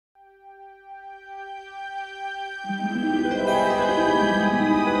Good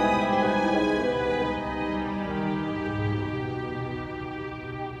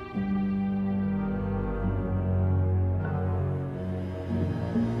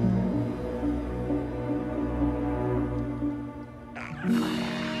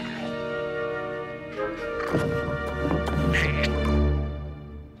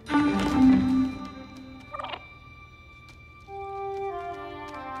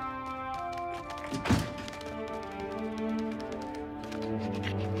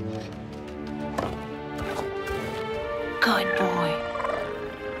boy.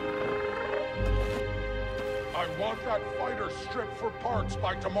 I want that fighter stripped for parts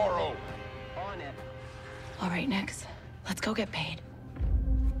by tomorrow. On it. All right, Nix. Let's go get paid.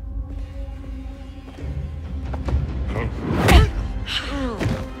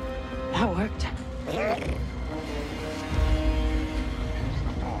 That worked. He's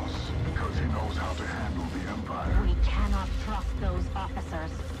the boss because he knows how to handle the Empire. We cannot trust those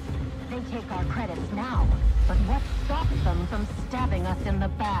officers. They take our credits now, but what stops them from stabbing us in the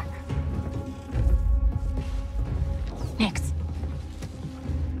back? Nix.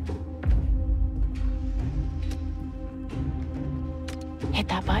 Hit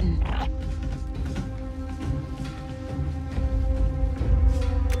that button.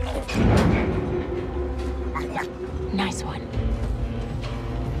 Nice one.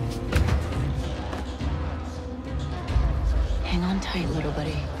 Hang on tight, little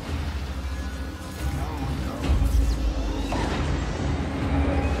buddy.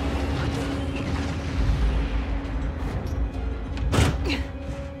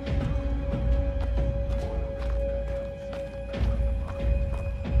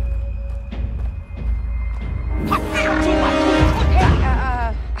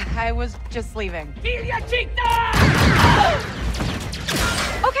 I was just leaving.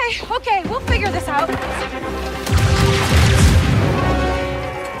 Okay, we'll figure this out.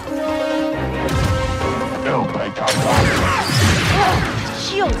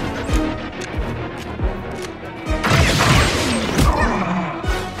 Shield.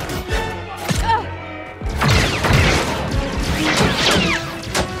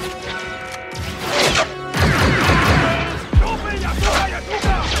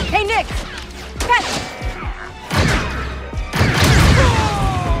 Hey, Nick! Catch!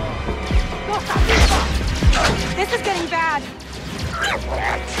 This is getting bad.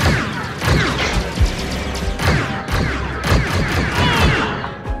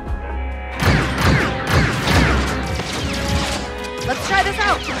 Let's try this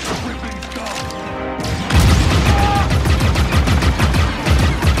out.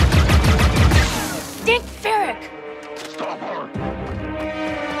 Dick Ferrick! Stop her!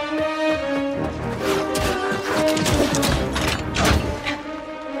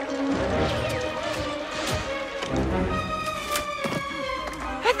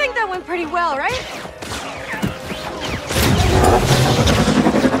 I think that went pretty well, right?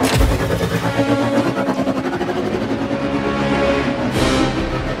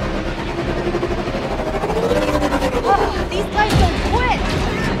 Oh, these guys don't quit!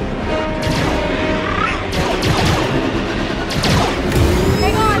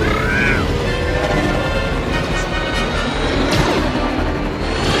 Hang on!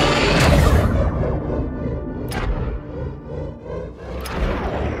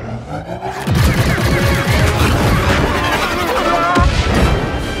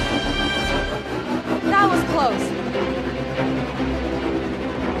 That was close.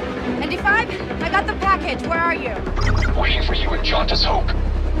 ND5, I got the package. Where are you? Waiting for you in Jauntus Hope.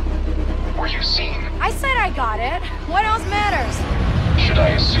 Were you seen? I said I got it. What else matters? Should I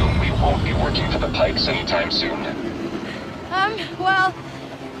assume we won't be working for the Pikes anytime soon? Well,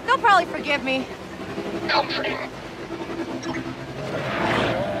 they'll probably forgive me. Comforting.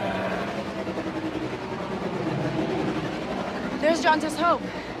 There's Jauntus Hope.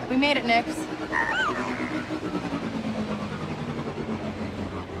 We made it, Nix.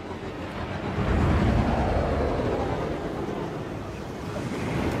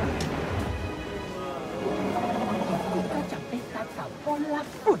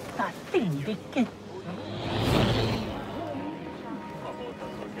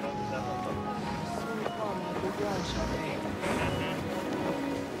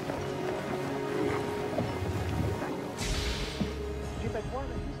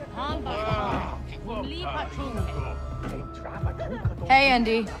 Hey,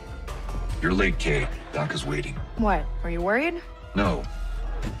 Andy. You're late, Kay. Doc is waiting. What? Are you worried? No.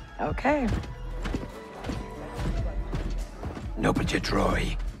 Okay. No, but you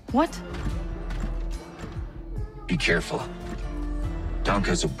Troy. What? Be careful.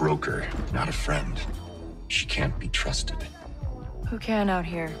 Donka's a broker, not a friend. She can't be trusted. Who can out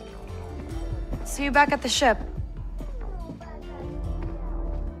here? See you back at the ship.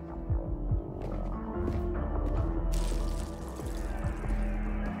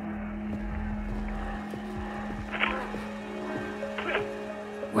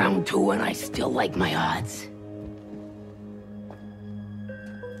 Round 2 and I still like my odds.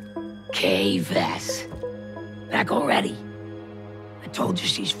 Kay Vess. Back already. I told you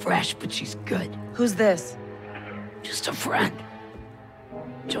she's fresh, but she's good. Who's this? Just a friend.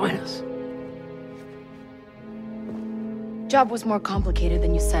 Join us. Job was more complicated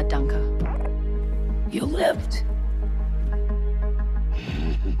than you said, Dunka. You lived.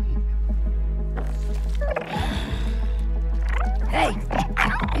 Hey,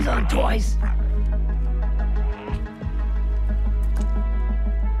 these aren't toys.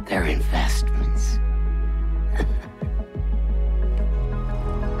 They're investments.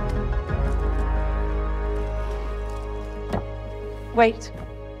 Wait.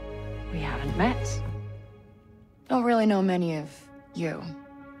 We haven't met. Don't really know many of you.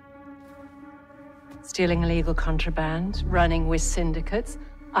 Stealing illegal contraband, running with syndicates.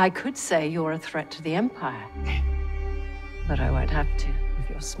 I could say you're a threat to the Empire. But I won't have to, if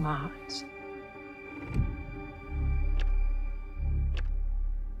you're smart.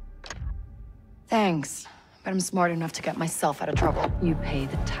 Thanks, but I'm smart enough to get myself out of trouble. You pay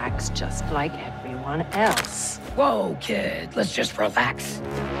the tax just like everyone else. Whoa, kid, let's just relax.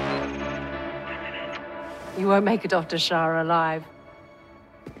 You won't make it off to Shara alive.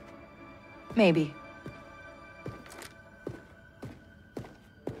 Maybe.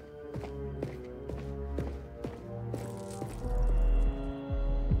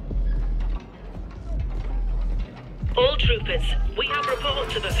 All troopers, we have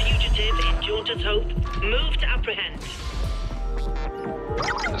reports of a fugitive in Jaunter's Hope. Move to apprehend.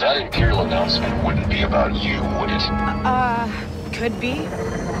 That Imperial announcement wouldn't be about you, would it? Could be.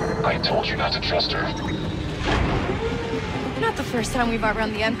 I told you not to trust her. Not the first time we've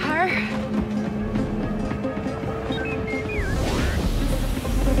outrun the Empire.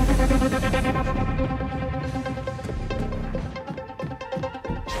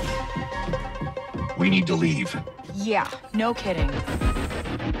 We need to leave. Yeah, no kidding.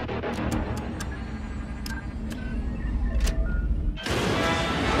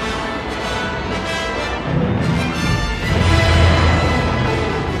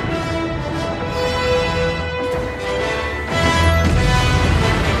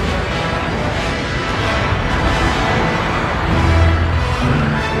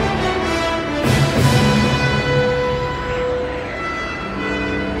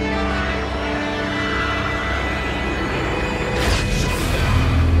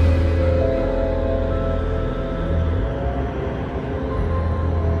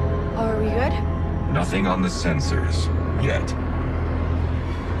 Nothing on the sensors, yet.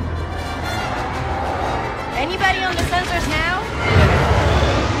 Anybody on the sensors now?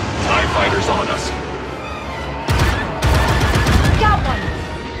 TIE fighters on us. Got one!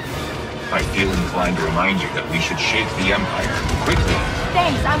 I feel inclined to remind you that we should shake the Empire, quickly.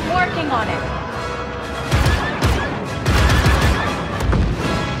 Thanks, I'm working on it.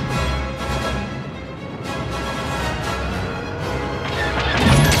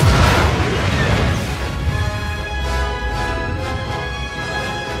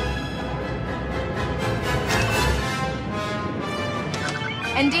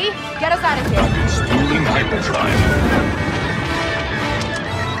 ND, get us out of here. Duncan's dueling hyperdrive.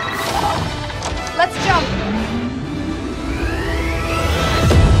 Let's jump.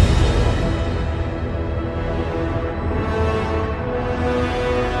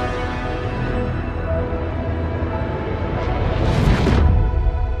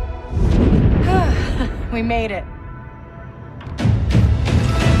 We made it.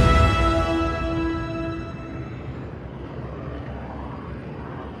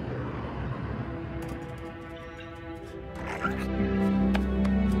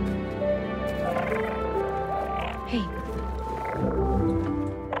 Hey.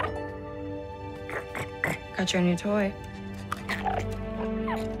 Got your new toy.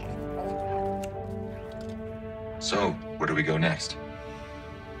 So, where do we go next?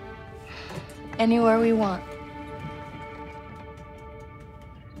 Anywhere we want.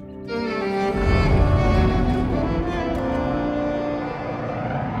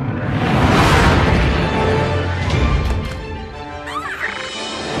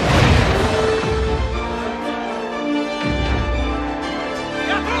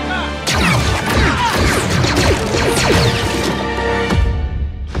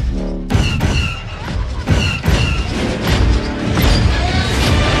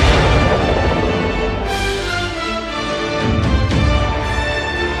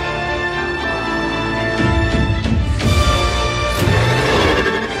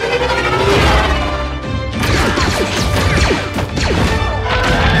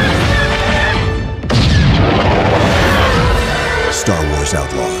 Star Wars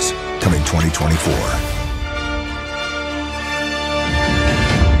Outlaws, coming 2024.